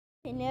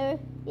Dinner?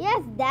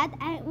 Yes, Dad,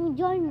 I'm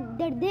enjoying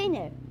the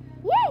dinner.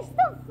 Yeah, it's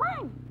so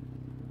fun.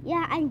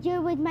 Yeah, I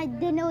enjoy with my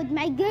dinner with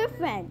my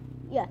girlfriend.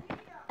 Yeah,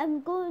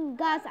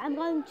 guys, I'm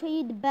going to show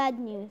you the bad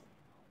news.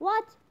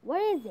 What?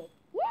 What is it?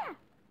 Yeah,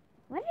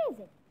 what is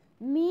it?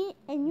 Me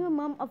and your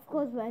mom, of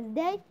course,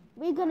 Wednesday,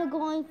 we're gonna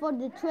go on for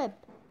the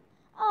trip.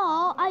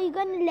 Oh, are you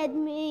gonna let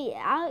me?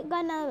 Are you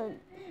gonna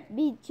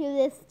be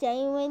chill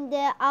staying when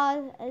they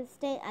are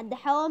staying at the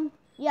home?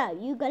 Yeah,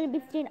 you're gonna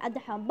be staying at the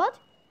home. But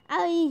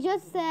I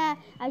just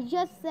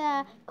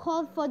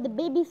called for the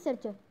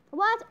babysitter.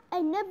 What? I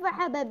never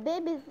had a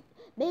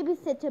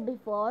babysitter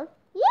before.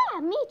 Yeah,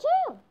 me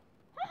too.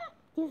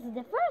 This is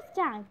the first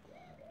time.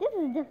 This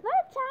is the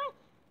first time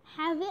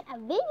having a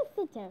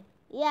babysitter.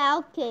 Yeah,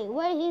 okay.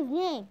 What is his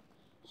name?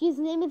 His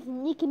name is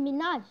Nicki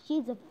Minaj.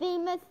 She's a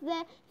famous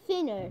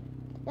singer.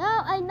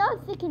 Oh, I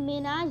know Nicki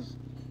Minaj.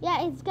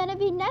 Yeah, it's gonna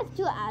be next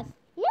to us.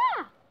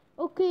 Yeah.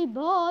 Okay,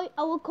 bye.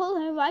 I will call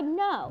her right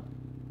now.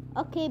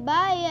 Okay,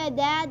 bye,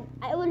 Dad.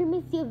 I will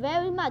miss you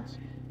very much.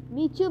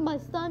 Me too, my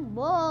son.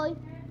 Bye.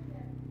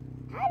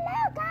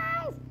 Hello,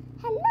 guys.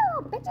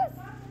 Hello, bitches.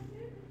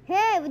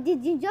 Hey,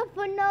 did you jump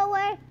for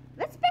nowhere?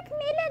 Respect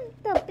me,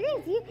 little,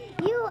 please.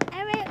 You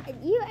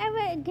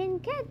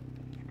arrogant kid.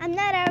 I'm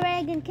not an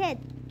arrogant kid.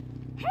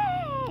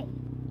 Hey,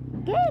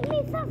 give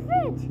me some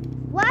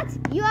food. What?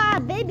 You are a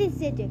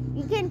babysitter.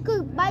 You can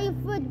cook by your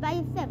food by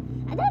yourself.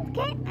 I don't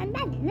care. I'm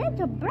not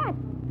little brat.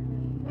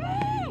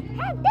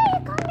 How dare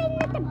you call me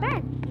little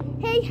brat?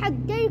 Hey, how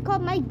dare you call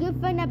my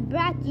girlfriend a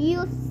brat,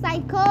 you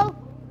psycho?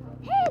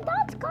 Hey,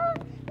 don't call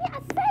me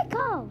a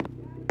psycho.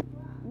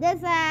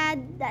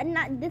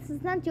 This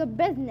is not your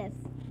business.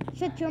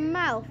 Shut your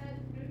mouth.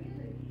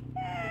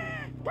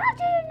 Don't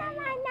you know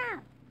right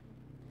now?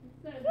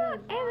 You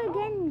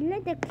arrogant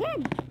little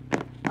kid.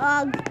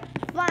 Ugh,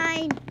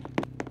 fine.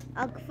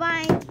 Ugh,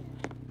 fine.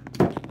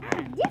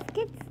 These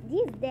kids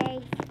these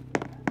days.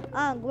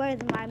 Ugh,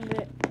 where's my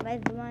room? Yeah,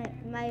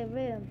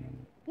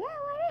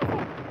 where is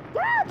it? Go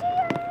to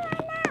your room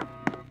right now.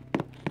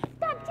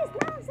 Stop this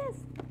nonsense.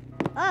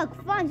 Ugh,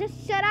 fine. Just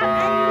shut up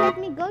and let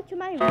me go to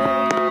my room.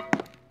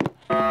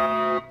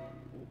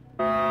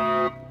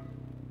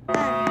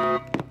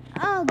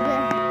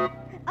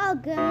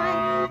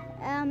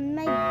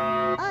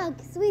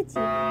 Sweetie,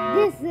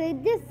 this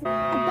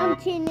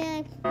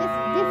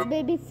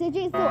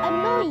babysitter is so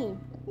annoying.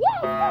 Yeah,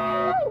 it's so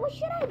annoying. What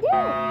should I do?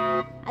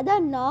 I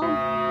don't know.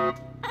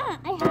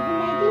 I have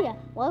an idea.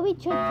 Well, we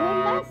treat her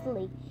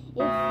nicely.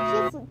 If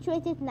she's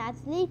treated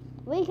nicely,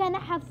 we're gonna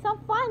have some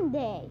fun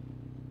day.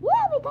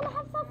 Yeah, we're gonna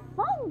have some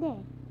fun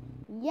day.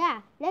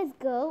 Yeah, let's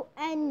go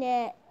and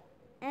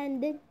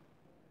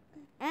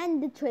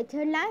treat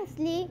her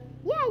nicely.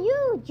 Yeah,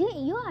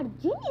 you are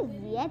genius,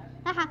 Ziad.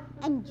 Haha,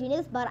 I'm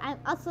genius, but I'm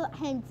also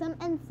handsome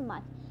and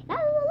smart. La,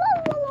 la,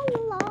 la, la,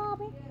 la,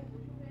 la.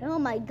 Oh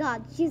my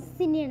God, she's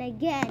singing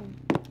again.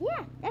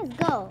 Yeah, let's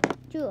go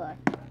to her.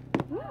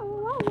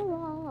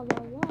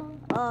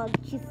 Oh,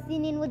 she's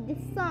singing with the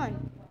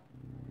sun.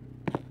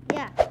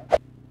 Yeah.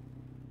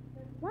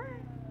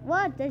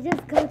 What? I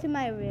just go to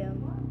my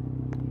room.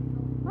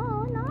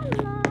 Oh la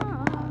la.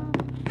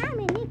 I'm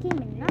a Nicki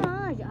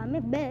Minaj. I'm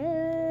a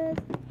best.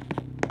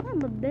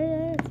 I'm a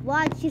best.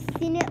 What? She's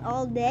singing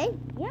all day?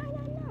 Yeah.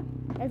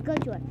 Let's go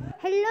to her.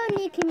 Hello,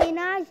 Nicki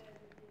Minaj.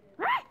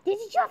 What? Did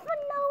you jump from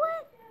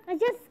nowhere? I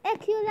just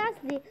asked you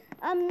lastly.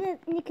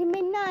 Nicki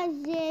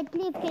Minaj,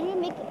 please, can you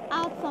make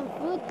out some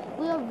food?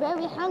 We are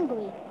very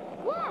hungry.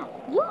 Yeah,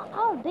 you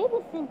are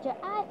babysitter.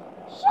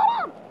 Shut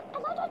up! I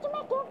don't want to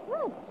make your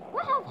food. We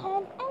have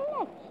hands and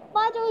legs,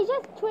 but we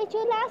just treat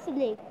you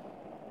nicely.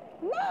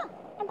 No,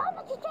 I don't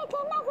want to treat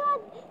you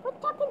nicely. We're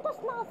talking to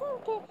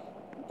nonsense kid.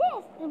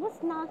 This was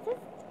nonsense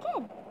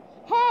kid.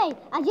 Hey,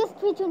 I just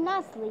treat you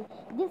nicely.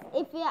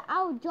 If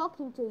I was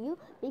joking to you,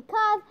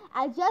 because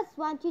I just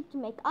want you to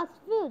make us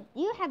food.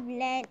 You have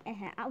land.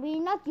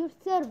 We're not your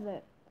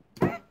server.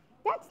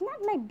 That's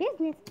not my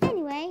business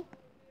anyway.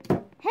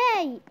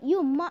 Hey,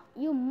 you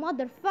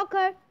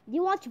motherfucker!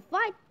 You want to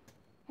fight?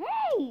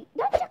 Hey,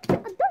 don't talk to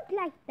adult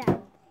like that.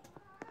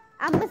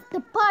 I'm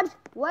Mr. Pudge.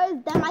 Where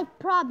is my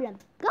problem?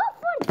 Go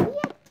for it,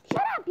 Ziad.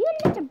 Shut up, you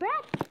little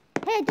brat.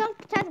 Hey, don't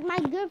touch my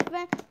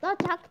girlfriend. Don't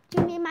talk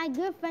to me, my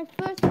girlfriend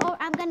first, or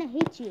I'm gonna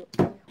hit you.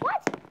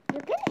 What? You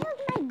can hit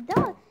my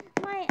dog.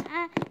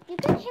 You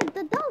can hit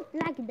the dog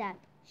like that.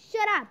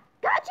 Shut up.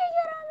 Go to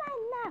your room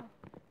right now.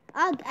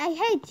 Ugh, I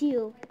hate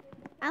you.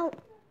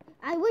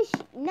 I wish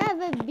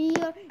never be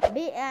your.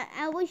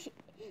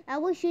 I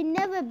wish you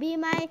never be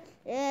my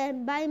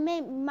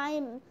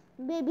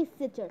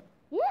babysitter.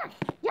 Yeah,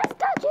 just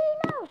go to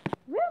your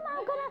room.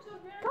 I'm gonna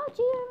go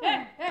to your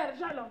room. Hey,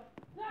 رجع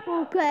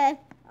Okay.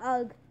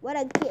 Ugh, what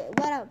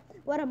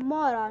a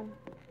moron.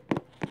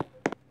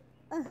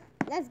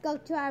 Let's go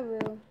to our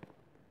room.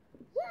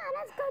 Yeah,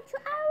 let's go to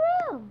our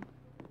room.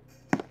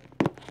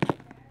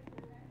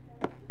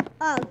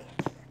 Ugh,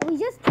 we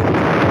just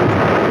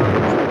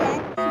and then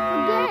she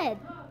forget.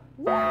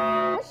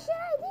 Yeah, what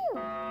should I do?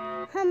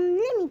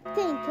 Let me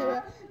think.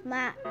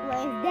 My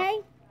Wednesday.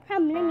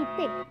 Let me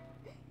think.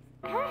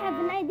 I have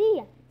an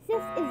idea.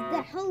 since it's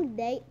the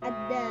holiday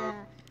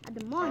at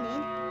the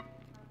morning,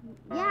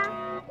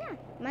 yeah,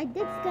 my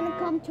dad's gonna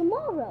come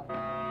tomorrow.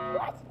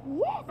 What?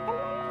 Yes, and my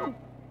mom.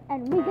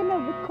 And we're gonna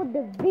record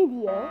the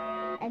video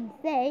and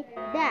say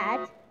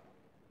that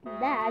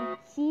I'm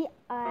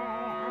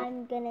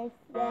gonna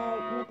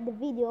make the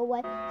video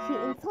where she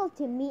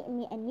insulted me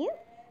and you,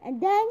 and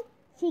then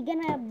she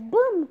gonna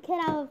boom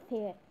get out of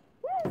here.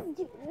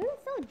 You're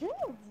so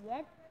genius,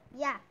 yet.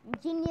 Yeah,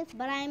 genius,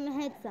 but I'm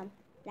handsome,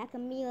 like a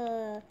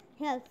meal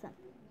handsome.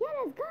 Yeah,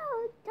 let's go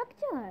talk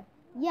to her.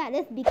 Yeah,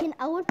 let's begin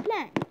our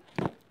plan.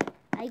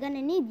 I'm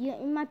gonna need you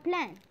in my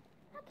plan.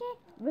 Okay,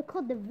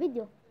 record the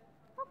video.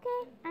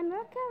 Okay, I'm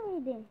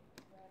recording.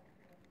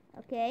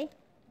 Okay.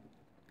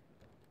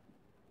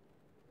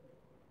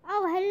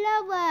 Oh,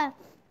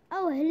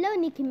 hello,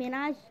 Nicki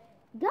Minaj.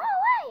 Go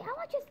away, I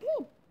want you to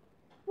sleep.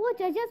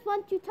 What, I just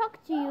want to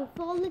talk to you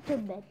for a little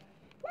bit.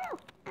 No,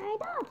 I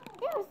don't.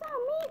 You're so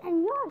mean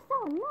and you're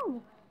so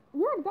annoying.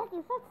 Your dad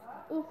is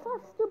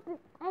so stupid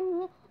and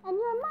your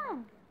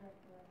mom.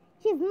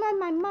 She's not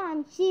my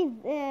mom. She's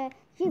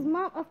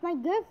mom of my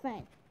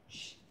girlfriend.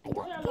 Shh, I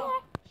don't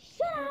care.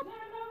 Shut up.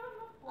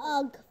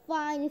 Ugh,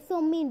 fine. You're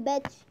so mean,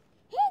 bitch.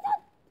 Hey,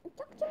 don't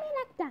talk to me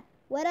like that.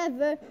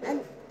 Whatever.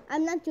 And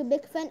I'm not your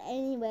big fan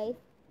anyway.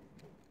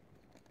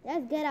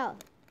 Let's get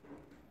out.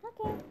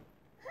 Okay.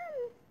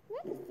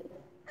 I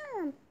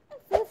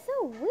feel so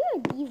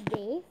weird these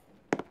days.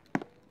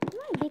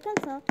 Why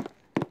because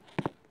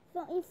so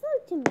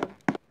insulting me?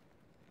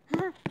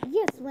 Huh?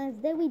 Yes,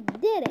 Wednesday we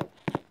did it.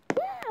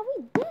 Yeah,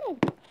 we did it.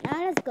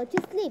 Now let's go to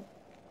sleep.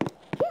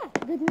 Yeah.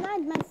 Good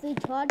night, my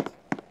sweetheart.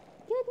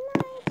 Good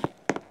night.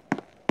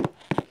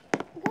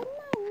 Good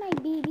night, my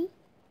baby.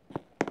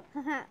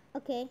 Haha.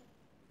 Okay.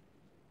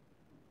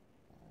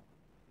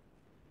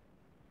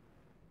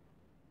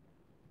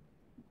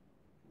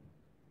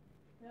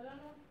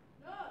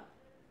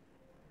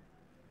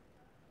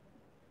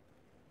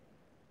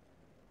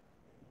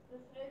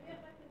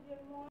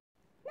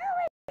 Now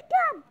wake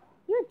up,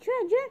 you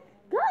children.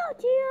 Go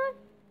to your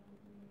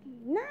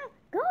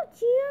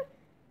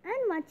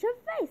and watch your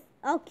face.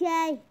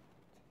 Okay.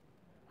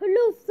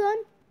 Hello, son.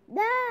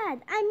 Dad,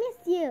 I miss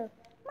you.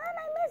 Mom,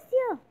 I miss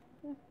you.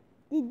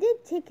 Did they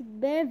take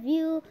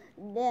Bearview,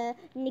 the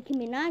Nicki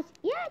Minaj?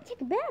 Yeah, take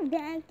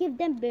Bearview. Give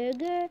them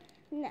burger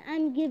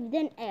and give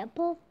them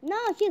apple. No,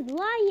 she's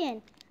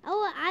lying.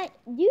 Oh,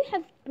 do you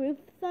have proof,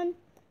 son?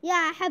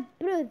 Yeah, I have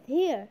proof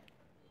here.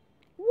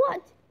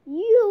 What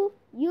you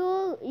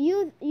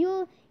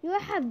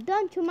have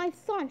done to my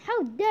son?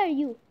 How dare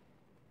you?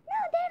 No,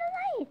 they're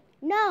lying.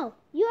 No,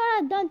 you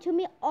are done to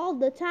me all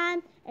the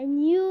time,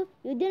 and you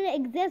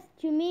didn't exist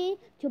to me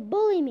to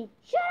bully me.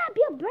 Shut up,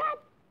 you brat!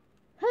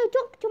 How you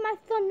talk to my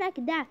son like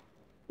that?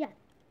 Yeah,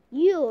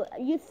 you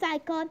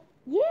psycho.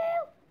 We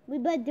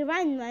better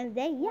run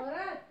Wednesday.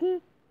 Yeah,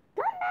 come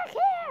back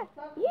here.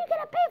 You're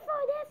gonna pay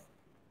for this.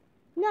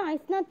 No,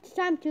 it's not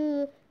time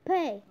to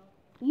pay.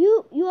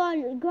 You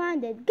are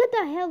grounded. Get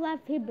the hell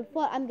out of here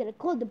before I'm gonna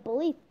call the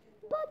police.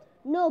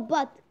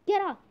 But get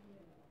out.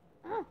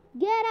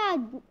 Get out.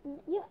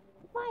 You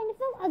fine. It's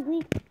so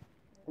ugly.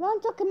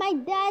 Don't talk to my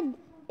dad.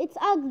 It's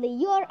ugly.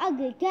 You're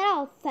ugly. Get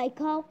out,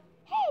 psycho.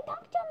 Hey,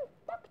 talk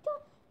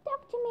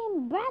to me,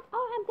 brat,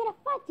 or I'm gonna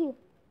fight you.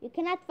 You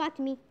cannot fight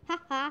me.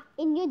 Haha.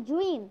 In your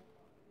dream.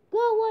 Go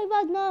away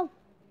right now.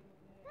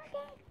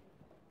 Okay.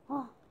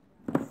 Oh,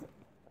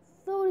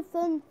 sorry,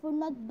 son, for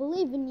not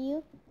believing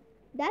you.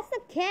 That's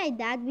okay,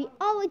 Dad. We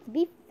always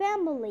be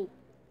family.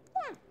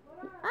 Yeah,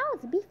 we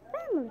always be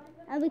family.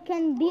 And we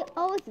can be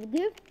always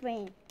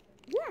girlfriend.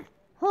 Yeah.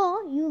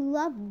 Oh, you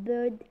love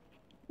bird.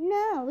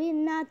 No, we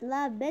not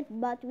love bird,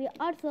 but we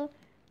also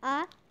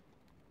are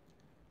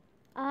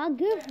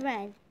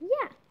girlfriend.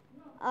 Yeah.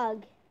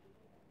 Ugh.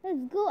 Let's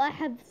go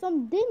have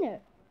some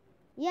dinner.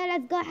 Yeah,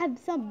 let's go have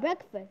some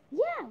breakfast.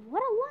 Yeah,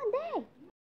 what a one day.